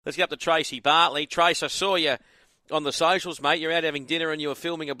Let's get up to Tracy Bartley. Trace, I saw you on the socials, mate. You're out having dinner and you were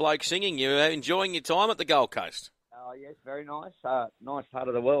filming a bloke singing. You're enjoying your time at the Gold Coast. Oh, yes, very nice. Nice part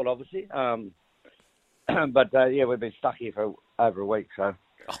of the world, obviously. But we've been stuck here for over a week, so...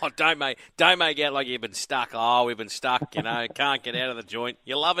 Oh, don't make out like you've been stuck. Oh, we've been stuck, can't get out of the joint.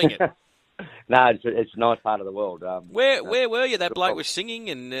 You're loving it. No, it's a nice part of the world. Where were you? That bloke was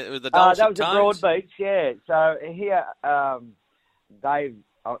singing and the dulcet that was tones? at Broadbeach, yeah. So here, Dave,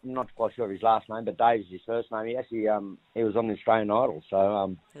 I'm not quite sure of his last name, but Dave's his first name. He actually he was on the Australian Idol, so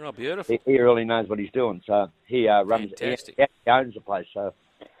oh, beautiful. He really knows what he's doing. So he runs. Fantastic. He owns the place. So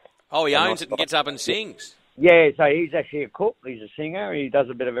he owns it and gets up and sings. Yeah, so he's actually a cook. He's a singer. He does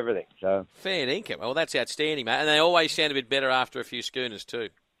a bit of everything. So fair income. Well, that's outstanding, mate. And they always sound a bit better after a few schooners too.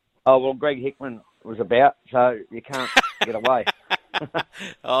 Oh well, Greg Hickman was about, so you can't get away.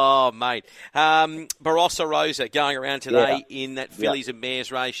 Oh, mate. Barossa Rosa going around today in that Fillies and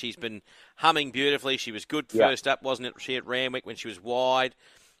Mares race. She's been humming beautifully. She was good first up, wasn't it? She at Randwick when she was wide.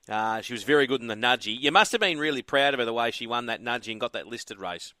 She was very good in the nudgy. You must have been really proud of her the way she won that nudgy and got that listed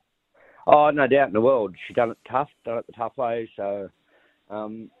race. Oh, no doubt in the world. She done it the tough way. So,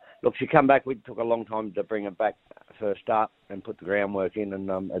 look, she come back. We took a long time to bring her back first up and put the groundwork in,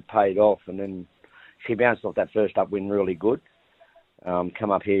 and it paid off. And then she bounced off that first up win really good. Come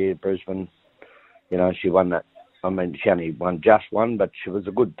up here, Brisbane, she won that. I mean, she only won just one, but she was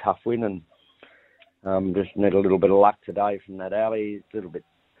a good, tough win, and just need a little bit of luck today from that alley. A little bit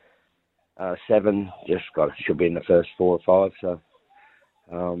 7, she'll be in the first 4 or 5. So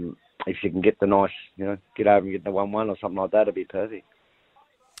if she can get the nice, get over and get the 1-1 or something like that, it'd be perfect.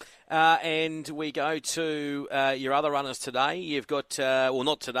 And we go to your other runners today. You've got,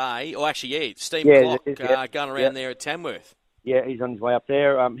 not today, or actually, Steam Clock going around there at Tamworth. Yeah, he's on his way up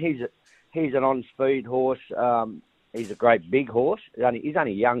there. He's an on-speed horse. He's a great big horse. He's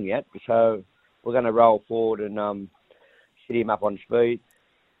only young yet, so we're going to roll forward and sit him up on speed.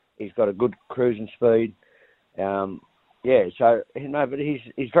 He's got a good cruising speed. But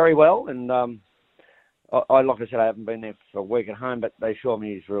he's very well, and like I said, I haven't been there for a week at home, but they assure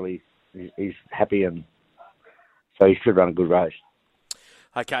me he's happy, and so he should run a good race.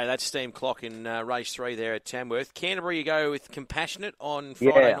 Okay, that's Steam Clock in race 3 there at Tamworth. Canterbury, you go with Compassionate on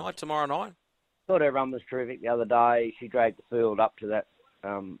Friday night, tomorrow night? Thought her run was terrific the other day. She dragged the field up to that,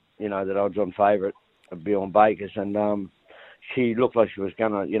 that odds-on favourite of Bjorn Bakers, and she looked like she was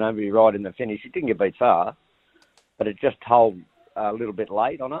going to, be right in the finish. She didn't get beat far, but it just told a little bit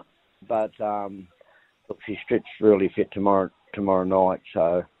late on it. But, look, she's stretched really fit tomorrow night,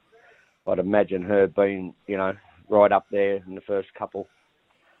 so I'd imagine her being, right up there in the first couple.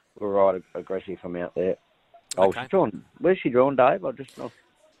 We're right aggressive from out there. Okay. Where's she drawn, Dave? I just know.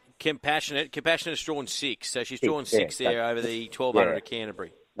 Compassionate has drawn 6, so she's drawn 6 there over the 1200 at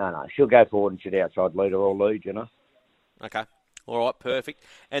Canterbury. No, she'll go forward and sit outside leader or lead, Okay. All right, perfect.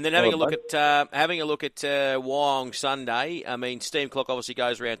 And then having a look at Wyong Sunday. I mean, Steam Clock obviously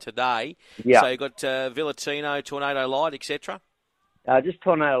goes around today. Yeah. So you've got Villatino, Tornado Light, etc. Just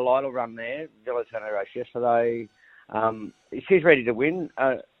Tornado Light will run there. Villatino race yesterday. She's ready to win.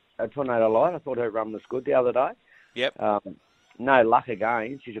 A Tornado Light. I thought her run was good the other day. Yep. No luck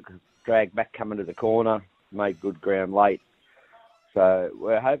again. She's a drag back coming to the corner. Made good ground late. So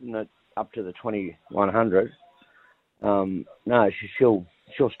we're hoping that up to the 2100. She'll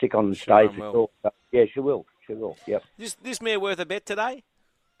stick on the stage. Well. Yeah, she will. Yep. This mare worth a bet today?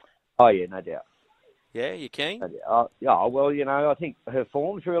 Oh yeah, no doubt. Yeah, you keen? I think her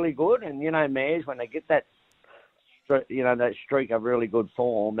form's really good, and mares when they get that, that streak of really good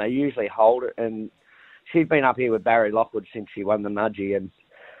form, they usually hold it. And she's been up here with Barry Lockwood since she won the nudgy, and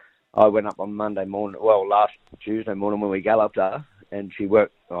I went up on last Tuesday morning when we galloped her, and she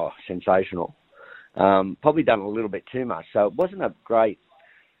worked sensational. Probably done a little bit too much, so it wasn't a great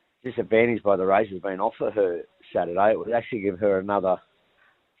disadvantage by the races being off for her Saturday. It would actually give her another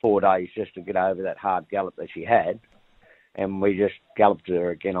 4 days just to get over that hard gallop that she had, and we just galloped her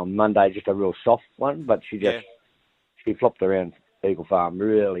again on Monday, just a real soft one, but she flopped around Eagle Farm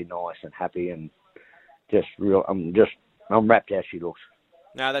really nice and happy, and just real. I'm wrapped how she looks.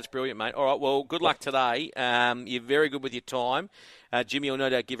 No, that's brilliant, mate. All right, well, good luck today. You're very good with your time. Jimmy will no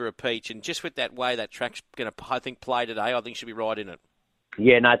doubt give her a peach. And just with that way that track's going to, I think, play today, I think she'll be right in it.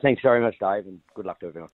 Yeah, no, thanks very much, Dave, and good luck to everyone.